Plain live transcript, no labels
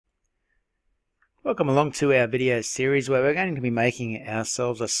Welcome along to our video series where we're going to be making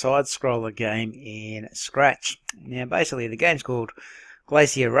ourselves a side scroller game in Scratch. Now basically the game's called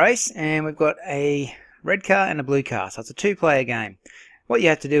Glacier Race and we've got a red car and a blue car, so it's a two-player game. What you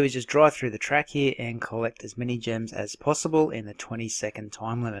have to do is just drive through the track here and collect as many gems as possible in the 20-second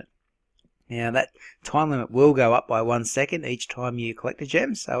time limit. Now that time limit will go up by 1 second each time you collect a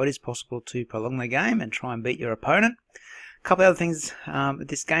gem, so it is possible to prolong the game and try and beat your opponent. A couple of other things with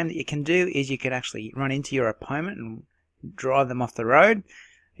this game that you can do is you can actually run into your opponent and drive them off the road.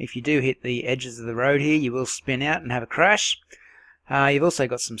 If you do hit the edges of the road here, you will spin out and have a crash. You've also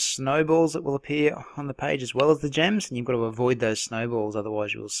got some snowballs that will appear on the page as well as the gems, and you've got to avoid those snowballs,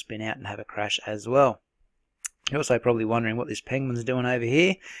 otherwise you will spin out and have a crash as well. You're also probably wondering what this penguin's doing over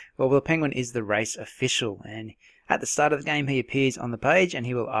here. Well, the penguin is the race official, and at the start of the game he appears on the page and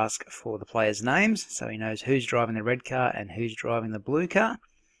he will ask for the players' names, so he knows who's driving the red car and who's driving the blue car.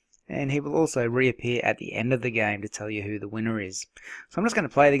 And he will also reappear at the end of the game to tell you who the winner is. So I'm just going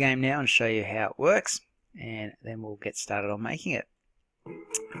to play the game now and show you how it works, and then we'll get started on making it.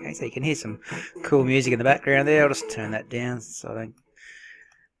 Okay, so you can hear some cool music in the background there. I'll just turn that down so I don't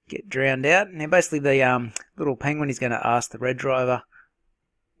get drowned out. Now basically the little penguin is going to ask the red driver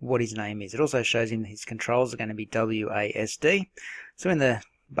what his name is. It also shows him his controls are going to be WASD. So in the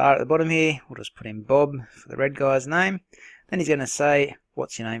bar at the bottom here, we'll just put in Bob for the red guy's name. Then he's going to say,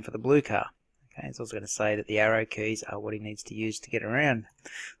 what's your name for the blue car? Okay, he's also going to say that the arrow keys are what he needs to use to get around.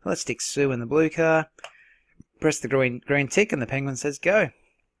 So let's stick Sue in the blue car. Press the green tick and the penguin says go.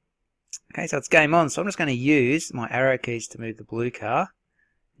 Okay, so it's game on. So I'm just going to use my arrow keys to move the blue car.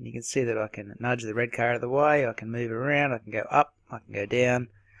 And you can see that I can nudge the red car out of the way, I can move around, I can go up, I can go down.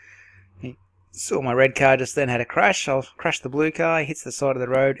 You saw my red car just then had a crash. I'll crash the blue car, hits the side of the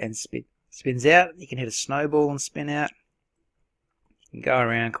road and spins out. You can hit a snowball and spin out. You can go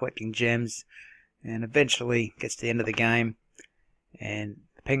around collecting gems and eventually gets to the end of the game and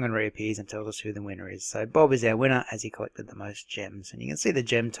the penguin reappears and tells us who the winner is. So Bob is our winner as he collected the most gems, and you can see the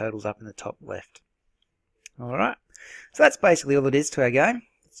gem totals up in the top left. Alright, so that's basically all it is to our game.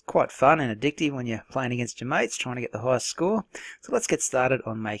 It's quite fun and addictive when you're playing against your mates trying to get the highest score. So let's get started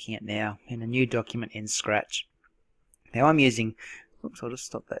on making it now in a new document in Scratch. Now I'm using, oops, I'll just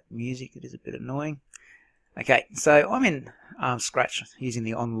stop that music, it is a bit annoying. Okay, so I'm in Scratch using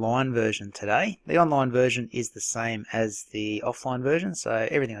the online version today. The online version is the same as the offline version, so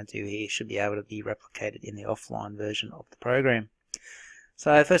everything I do here should be able to be replicated in the offline version of the program.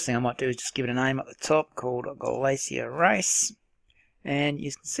 So first thing I might do is just give it a name at the top called Glacier Race. And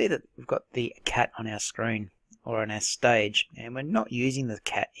you can see that we've got the cat on our screen, or on our stage, and we're not using the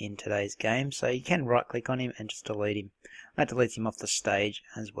cat in today's game, so you can right click on him and just delete him. That deletes him off the stage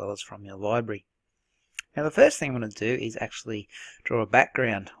as well as from your library. Now the first thing I'm going to do is actually draw a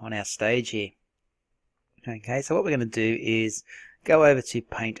background on our stage here. Okay, so what we're going to do is go over to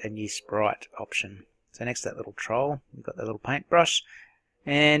Paint a New Sprite option. So next to that little troll, we've got that little paintbrush,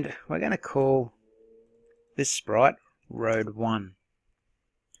 and we're going to call this sprite Road 1.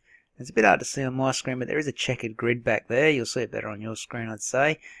 It's a bit hard to see on my screen, but there is a checkered grid back there. You'll see it better on your screen, I'd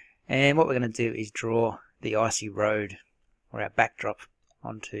say. And what we're going to do is draw the icy road, or our backdrop,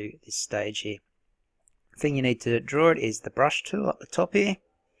 onto this stage here. The thing you need to draw it is the brush tool up the top here.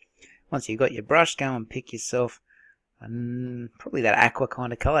 Once you've got your brush, go and pick yourself probably that aqua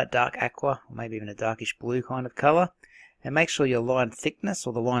kind of colour, dark aqua, or maybe even a darkish blue kind of colour. And make sure your line thickness,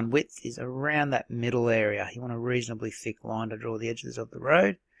 or the line width, is around that middle area. You want a reasonably thick line to draw the edges of the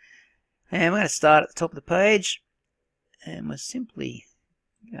road. And we're going to start at the top of the page, and we're simply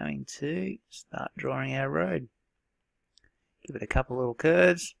going to start drawing our road. Give it a couple little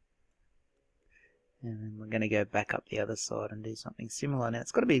curves, and then we're going to go back up the other side and do something similar. Now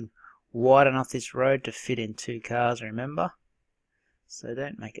it's got to be wide enough, this road, to fit in two cars, remember, so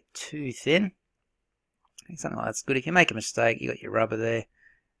don't make it too thin. Something like that's good. If you make a mistake, you got your rubber there,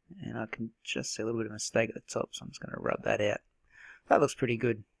 and I can just see a little bit of mistake at the top, so I'm just going to rub that out. That looks pretty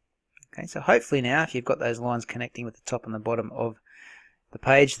good. Okay, so hopefully now, if you've got those lines connecting with the top and the bottom of the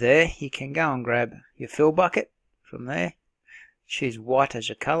page there, you can go and grab your fill bucket from there, choose white as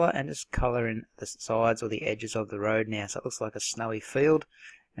your colour, and just colour in the sides or the edges of the road now, so it looks like a snowy field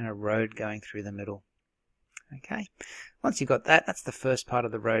and a road going through the middle. Okay, once you've got that, that's the first part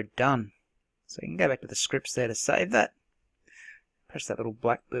of the road done. So you can go back to the scripts there to save that. Press that little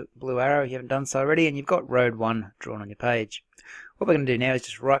black blue arrow if you haven't done so already, and you've got Road 1 drawn on your page. What we're going to do now is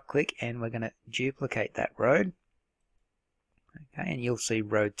just right click and we're going to duplicate that road. Okay, and you'll see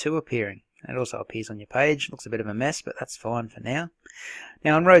Road 2 appearing. It also appears on your page. Looks a bit of a mess, but that's fine for now.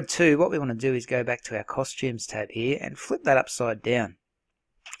 Now on Road 2, what we want to do is go back to our Costumes tab here and flip that upside down.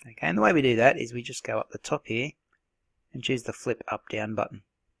 Okay, and the way we do that is we just go up the top here and choose the flip up down button.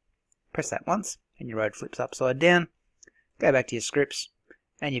 Press that once and your road flips upside down. Go back to your scripts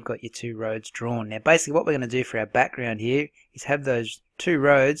and you've got your two roads drawn. Now basically what we're going to do for our background here is have those two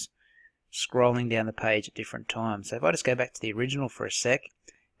roads scrolling down the page at different times. So if I just go back to the original for a sec,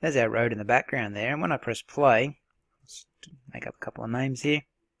 there's our road in the background there, and when I press play, let's make up a couple of names here,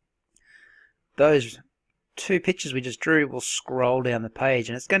 those two pictures we just drew will scroll down the page,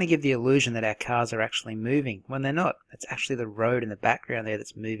 and it's going to give the illusion that our cars are actually moving when they're not. It's actually the road in the background there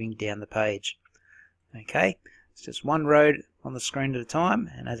that's moving down the page. Okay, it's just one road on the screen at a time,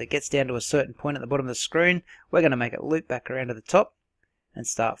 and as it gets down to a certain point at the bottom of the screen, we're going to make it loop back around to the top and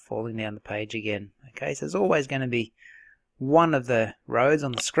start falling down the page again. Okay, so there's always going to be one of the roads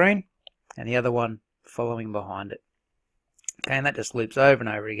on the screen and the other one following behind it. Okay, and that just loops over and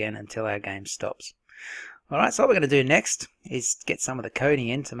over again until our game stops. Alright, so what we're going to do next is get some of the coding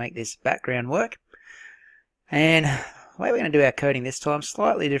in to make this background work. And the way we're going to do our coding this time is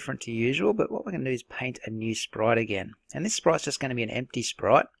slightly different to usual, but what we're going to do is paint a new sprite again. And this sprite's just going to be an empty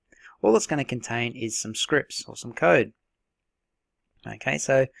sprite. All it's going to contain is some scripts or some code. Okay,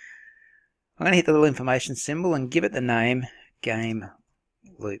 so I'm going to hit the little information symbol and give it the name game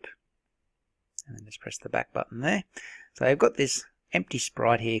loop. And then just press the back button there. So I've got this empty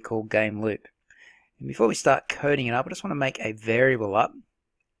sprite here called game loop. And before we start coding it up, I just want to make a variable up,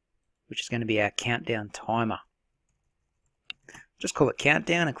 which is going to be our countdown timer. Just call it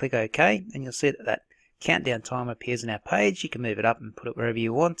countdown and click OK, and you'll see that that countdown timer appears on our page. You can move it up and put it wherever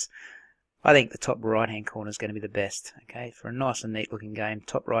you want. I think the top right hand corner is going to be the best. Okay, for a nice and neat looking game,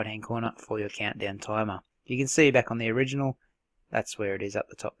 top right hand corner for your countdown timer. You can see back on the original, that's where it is up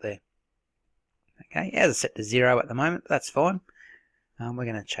the top there. Okay, ours is set to 0 at the moment, but that's fine. We're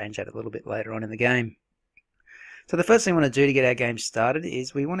going to change that a little bit later on in the game. So the first thing we want to do to get our game started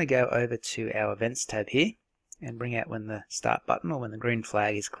is we want to go over to our events tab here and bring out when the start button or when the green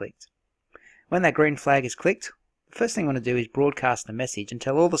flag is clicked. When that green flag is clicked, the first thing we want to do is broadcast a message and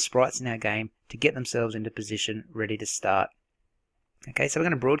tell all the sprites in our game to get themselves into position ready to start. Okay, so we're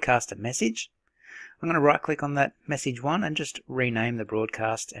going to broadcast a message. I'm going to right click on that message one and just rename the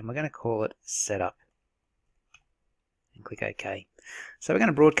broadcast, and we're going to call it setup. And click OK. So we're going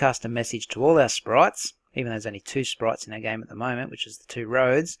to broadcast a message to all our sprites, even though there's only two sprites in our game at the moment, which is the two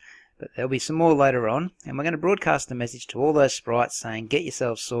roads, but there'll be some more later on, and we're going to broadcast a message to all those sprites saying get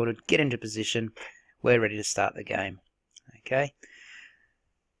yourselves sorted, get into position, we're ready to start the game. Okay.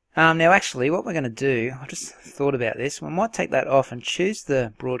 Now actually what we're going to do, I just thought about this, we might take that off and choose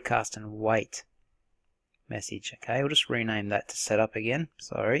the broadcast and wait message. Okay, we'll just rename that to setup again.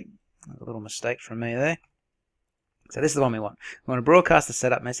 Sorry, a little mistake from me there. So this is the one we want. We want to broadcast the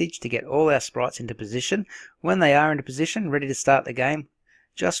setup message to get all our sprites into position. When they are into position, ready to start the game,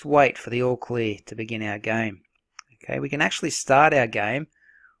 just wait for the all clear to begin our game. Okay, we can actually start our game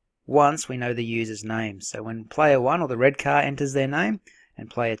once we know the user's name. So when player 1 or the red car enters their name and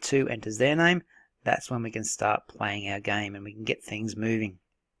player 2 enters their name, that's when we can start playing our game and we can get things moving.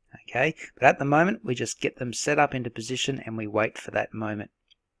 Okay, but at the moment we just get them set up into position and we wait for that moment.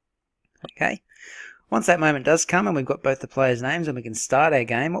 Okay, once that moment does come and we've got both the players' names and we can start our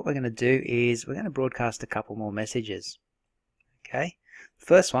game, what we're going to do is we're going to broadcast a couple more messages. Okay, the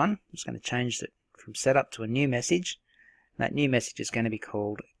first one, I'm just going to change it from setup to a new message. That new message is going to be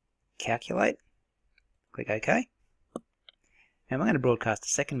called calculate. Click OK. And we're going to broadcast a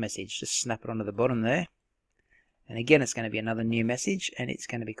second message. Just snap it onto the bottom there. And again, it's going to be another new message, and it's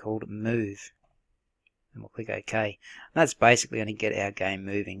going to be called move. And we'll click OK. And that's basically going to get our game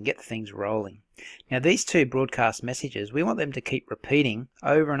moving, get things rolling. Now these two broadcast messages, we want them to keep repeating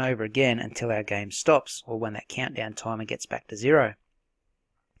over and over again until our game stops, or when that countdown timer gets back to 0.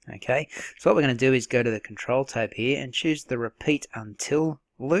 Okay, so what we're going to do is go to the control tab here and choose the repeat until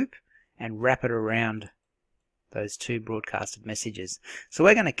loop and wrap it around those two broadcasted messages. So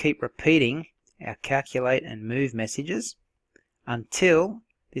we're going to keep repeating our calculate and move messages until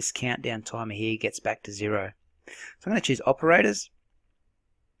this countdown timer here gets back to 0. So I'm going to choose operators.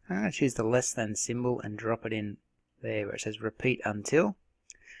 I'm going to choose the less than symbol and drop it in there where it says repeat until.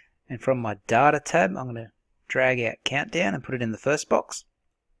 And from my data tab, I'm going to drag out countdown and put it in the first box.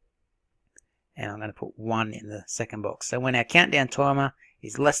 And I'm going to put 1 in the second box. So when our countdown timer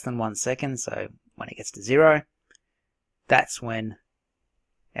is less than 1 second, so when it gets to 0, that's when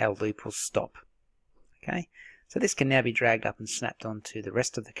our loop will stop. Okay, so this can now be dragged up and snapped onto the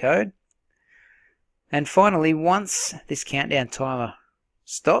rest of the code. And finally, once this countdown timer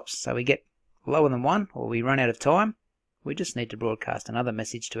stops, so we get lower than 1 or we run out of time, we just need to broadcast another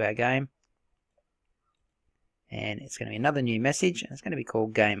message to our game. and it's going to be another new message, and it's going to be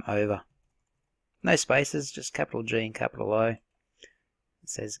called game over. No spaces, just capital G and capital O. It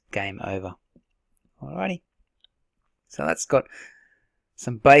says game over. Alrighty. So that's got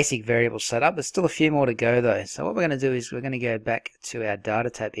some basic variables set up. There's still a few more to go though. So what we're going to do is we're going to go back to our data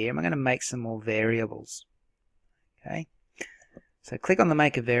tab here, and we're going to make some more variables. Okay. So click on the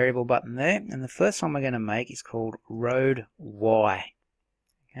make a variable button there, and the first one we're going to make is called road Y.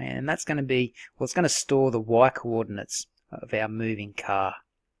 Okay, and that's going to be, well, it's going to store the Y coordinates of our moving car.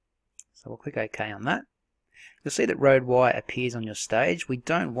 So we'll click OK on that. You'll see that road Y appears on your stage. We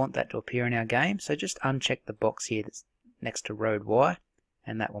don't want that to appear in our game, so just uncheck the box here that's next to road Y,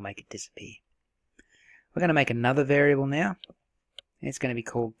 and that will make it disappear. We're going to make another variable now. It's going to be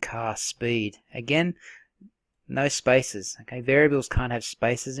called car speed. Again, no spaces. Okay, variables can't have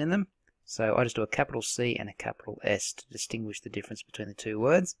spaces in them, so I just do a capital C and a capital S to distinguish the difference between the two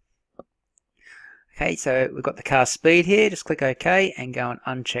words. Okay, so we've got the car speed here. Just click OK and go and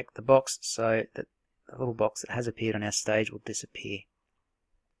uncheck the box so that the little box that has appeared on our stage will disappear.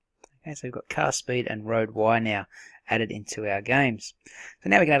 Okay, so we've got car speed and road Y now added into our games. So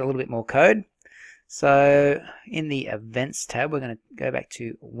now we can add a little bit more code. So in the events tab, we're going to go back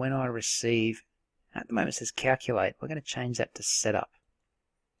to when I receive. At the moment it says calculate. We're going to change that to setup.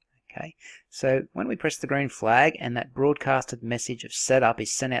 Okay, so when we press the green flag and that broadcasted message of setup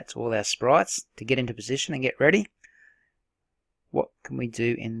is sent out to all our sprites to get into position and get ready, what can we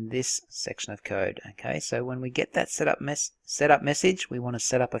do in this section of code? Okay, so when we get that setup message, we want to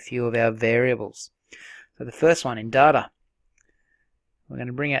set up a few of our variables. So the first one in data, we're going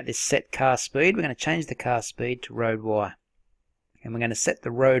to bring out this set car speed. We're going to change the car speed to road Y, and we're going to set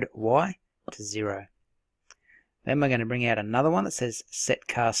the road Y to 0. Then we're going to bring out another one that says set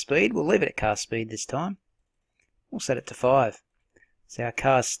car speed. We'll leave it at car speed this time. We'll set it to 5. So our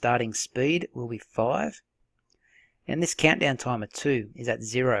car's starting speed will be 5. And this countdown timer 2 is at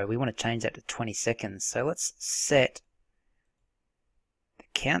 0. We want to change that to 20 seconds. So let's set the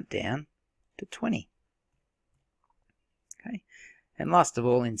countdown to 20. Okay. And last of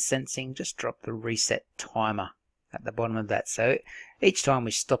all, in sensing, just drop the reset timer at the bottom of that. So each time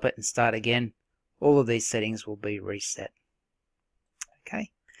we stop it and start again, all of these settings will be reset. Okay,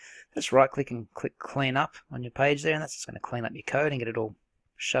 just right click and click clean up on your page there, and that's just going to clean up your code and get it all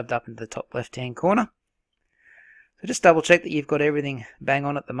shoved up into the top left hand corner. So just double check that you've got everything bang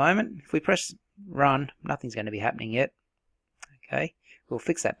on at the moment. If we press run, nothing's going to be happening yet. Okay, we'll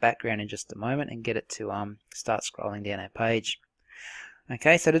fix that background in just a moment and get it to start scrolling down our page.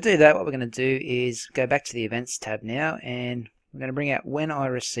 Okay, so to do that, what we're going to do is go back to the events tab now, and we're going to bring out when I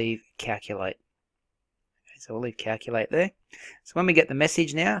receive calculate. Okay, so we'll leave calculate there. So when we get the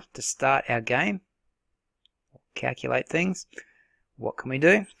message now to start our game, calculate things, what can we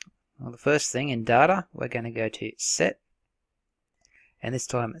do? Well, the first thing in data, we're going to go to set, and this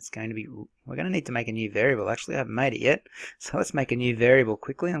time it's going to be, we're going to need to make a new variable. Actually, I haven't made it yet, so let's make a new variable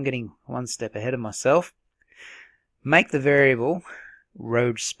quickly. I'm getting one step ahead of myself. Make the variable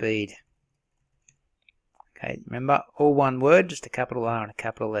road speed. Okay, remember, all one word, just a capital R and a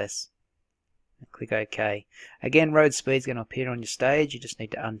capital S. And click OK. Again, road speed is going to appear on your stage. You just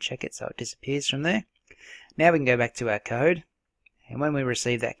need to uncheck it so it disappears from there. Now we can go back to our code, and when we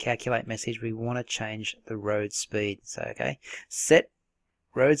receive that calculate message, we want to change the road speed. So okay, set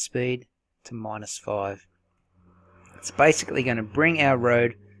road speed to -5. It's basically going to bring our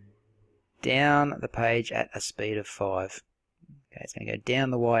road down the page at a speed of 5. Okay, it's going to go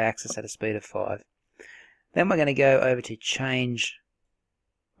down the y-axis at a speed of 5. Then we're going to go over to change,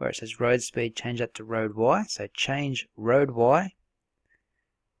 where it says road speed, change that to road Y. So change road Y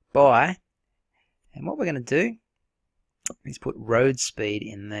by, and what we're going to do is put road speed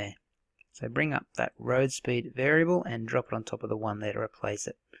in there. So bring up that road speed variable and drop it on top of the one there to replace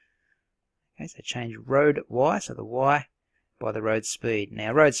it. Okay, so change road Y, so the Y by the road speed.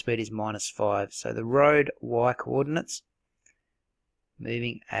 Now road speed is -5, so the road Y coordinates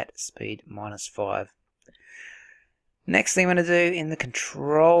moving at speed -5. Next thing we're going to do in the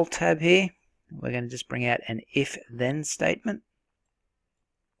control tab here, we're going to just bring out an if-then statement.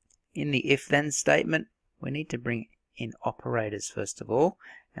 In the if-then statement, we need to bring in operators first of all,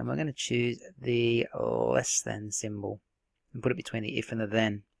 and we're going to choose the less than symbol and put it between the if and the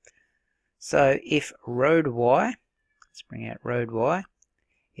then. So if road Y, let's bring out road Y,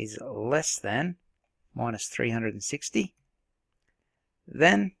 is less than -360,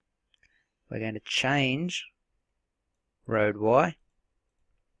 then we're going to change road Y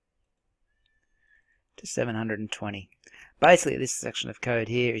to 720. Basically, this section of code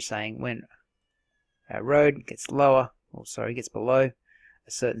here is saying when our road gets gets below a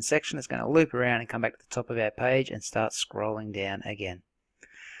a certain section, it's going to loop around and come back to the top of our page and start scrolling down again.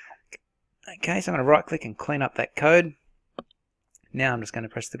 Okay, so I'm going to right click and clean up that code. Now I'm just going to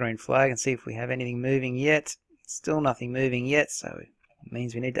press the green flag and see if we have anything moving yet. Still nothing moving yet, so it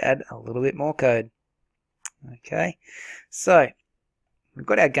means we need to add a little bit more code. Okay, so we've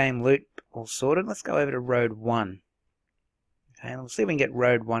got our game loop all sorted. Let's go over to road 1. Okay, and we'll see if we can get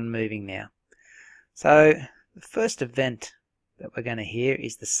road 1 moving now. So the first event that we're going to hear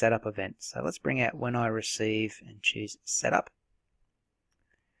is the setup event. So let's bring out when I receive and choose setup.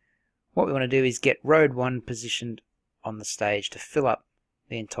 What we want to do is get road 1 positioned on the stage to fill up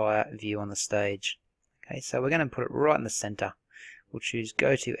the entire view on the stage. Okay, so we're going to put it right in the center. We'll choose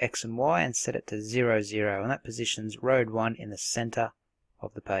go to X and Y and set it to 0, 0, and that positions road 1 in the center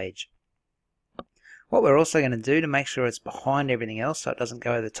of the page. What we're also going to do to make sure it's behind everything else so it doesn't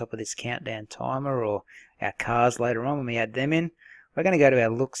go over the top of this countdown timer or our cars later on when we add them in, we're going to go to our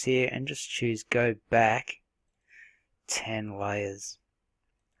looks here and just choose go back 10 layers.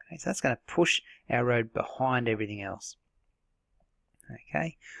 Okay, so that's going to push our road behind everything else.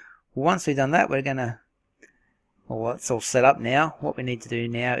 Okay, once we've done that, we're going to, well, it's all set up now. What we need to do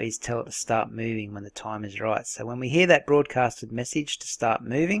now is tell it to start moving when the time is right. So when we hear that broadcasted message to start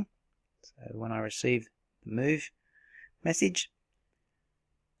moving, so when I receive the move message,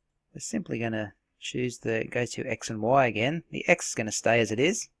 we're simply going to choose the go to X and Y again. The X is going to stay as it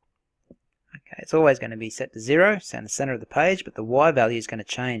is. Okay, it's always going to be set to 0, so in the center of the page, but the Y value is going to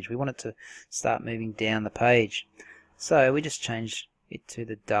change. We want it to start moving down the page. So we just change it to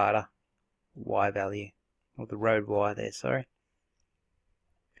the data Y value, or the road Y there, sorry.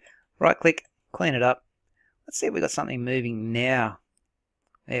 Right click, clean it up. Let's see if we've got something moving now.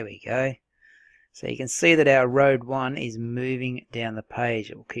 There we go. So you can see that our road 1 is moving down the page.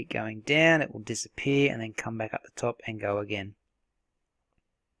 It will keep going down, it will disappear, and then come back up the top and go again.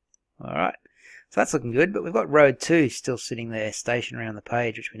 Alright, so that's looking good, but we've got road 2 still sitting there stationary on the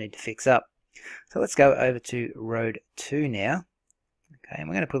page, which we need to fix up. So let's go over to road 2 now. Okay, and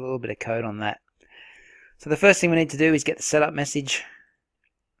we're going to put a little bit of code on that. So the first thing we need to do is get the setup message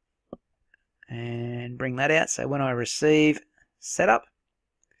and bring that out. So when I receive setup,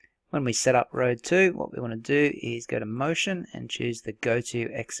 when we set up road 2, what we want to do is go to motion and choose the go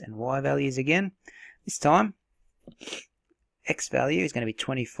to X and Y values again. This time, X value is going to be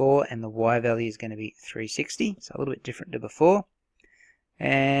 24 and the Y value is going to be 360, so a little bit different to before.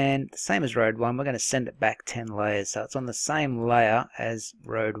 And the same as road 1, we're going to send it back 10 layers, so it's on the same layer as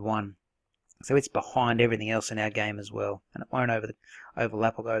road 1. So it's behind everything else in our game as well, and it won't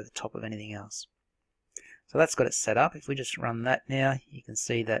overlap or go over the top of anything else. So that's got it set up. If we just run that now, you can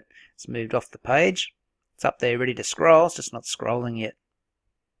see that it's moved off the page. It's up there ready to scroll, it's just not scrolling yet.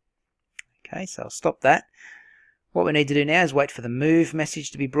 Okay, so I'll stop that. What we need to do now is wait for the move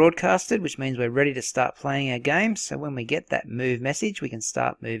message to be broadcasted, which means we're ready to start playing our game. So when we get that move message, we can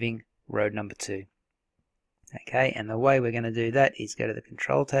start moving road number 2. Okay, and the way we're going to do that is go to the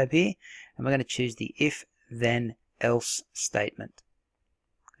control tab here, and we're going to choose the if, then, else statement.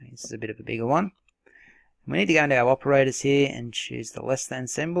 Okay, this is a bit of a bigger one. We need to go into our operators here and choose the less than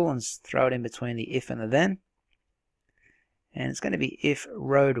symbol and throw it in between the if and the then. And it's going to be if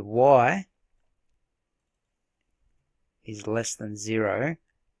road Y is less than 0,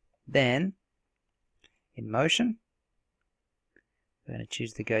 then in motion, we're going to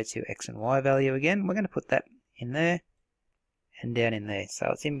choose the go to X and Y value again. We're going to put that in there and down in there.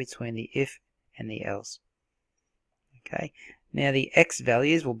 So it's in between the if and the else. Okay. Now the X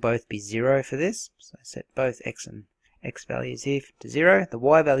values will both be 0 for this. So I set both X and X values here to 0. The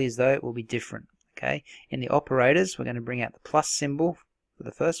Y values though will be different. Okay. In the operators, we're going to bring out the plus symbol for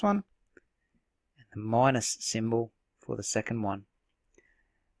the first one and the minus symbol for the second one.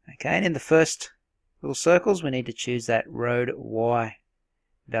 Okay, and in the first little circles, we need to choose that road Y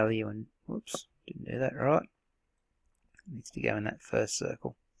value, and whoops, didn't do that right. It needs to go in that first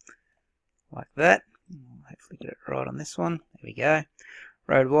circle, like that. Hopefully get it right on this one. There we go.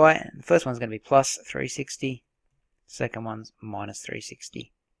 Road Y, and the first one's going to be plus 360, second one's minus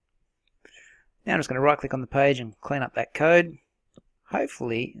 360. Now I'm just going to right click on the page and clean up that code.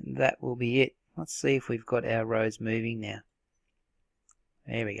 Hopefully that will be it. Let's see if we've got our roads moving now.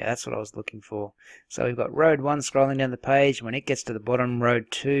 There we go, that's what I was looking for. So we've got road 1 scrolling down the page. When it gets to the bottom, road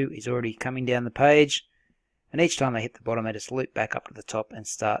 2 is already coming down the page. And each time they hit the bottom, they just loop back up to the top and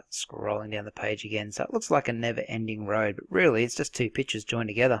start scrolling down the page again. So it looks like a never-ending road, but really it's just 2 pictures joined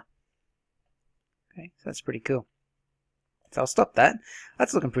together. Okay, so that's pretty cool. So I'll stop that.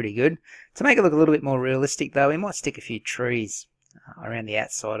 That's looking pretty good. To make it look a little bit more realistic though, we might stick a few trees around the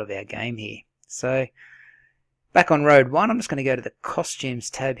outside of our game here. So Back on road 1, I'm just going to go to the costumes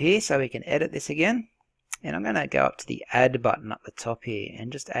tab here so we can edit this again. And I'm going to go up to the add button up the top here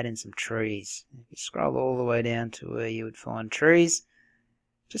and just add in some trees. If you scroll all the way down to where you would find trees,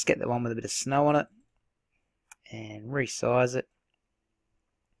 just get the one with a bit of snow on it and resize it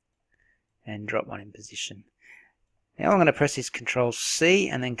and drop one in position. Now I'm going to press this Control C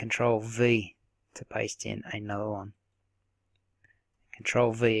and then Control V to paste in another one.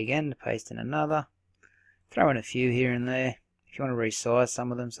 Control V again to paste in another. Throw in a few here and there. If you want to resize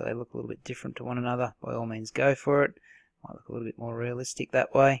some of them so they look a little bit different to one another, by all means go for it. Might look a little bit more realistic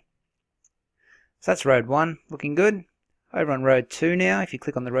that way. So that's road 1, looking good. Over on road 2 now, if you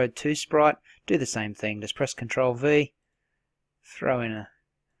click on the road 2 sprite, do the same thing. Just press Control V, throw in a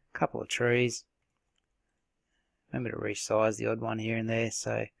couple of trees. Remember to resize the odd one here and there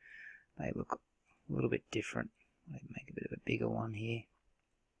so they look a little bit different. Maybe make a bit of a bigger one here.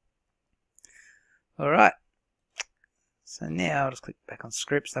 Alright, so now I'll just click back on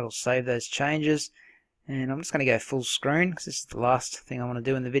scripts. That'll save those changes. And I'm just going to go full screen because this is the last thing I want to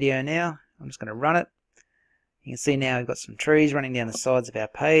do in the video now. I'm just going to run it. You can see now we've got some trees running down the sides of our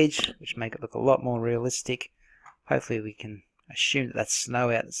page, which make it look a lot more realistic. Hopefully we can assume that that's snow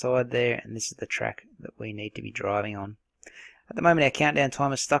out the side there, and this is the track that we need to be driving on. At the moment our countdown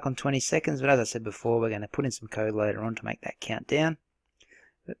timer is stuck on 20 seconds, but as I said before, we're going to put in some code later on to make that count down.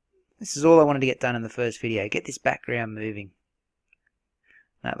 But this is all I wanted to get done in the first video, get this background moving.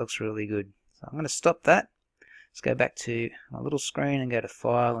 That looks really good. So I'm going to stop that. Let's go back to my little screen and go to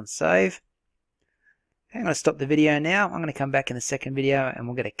File and Save. Okay, I'm going to stop the video now. I'm going to come back in the second video and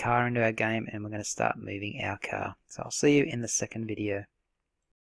we'll get a car into our game and we're going to start moving our car. So I'll see you in the second video.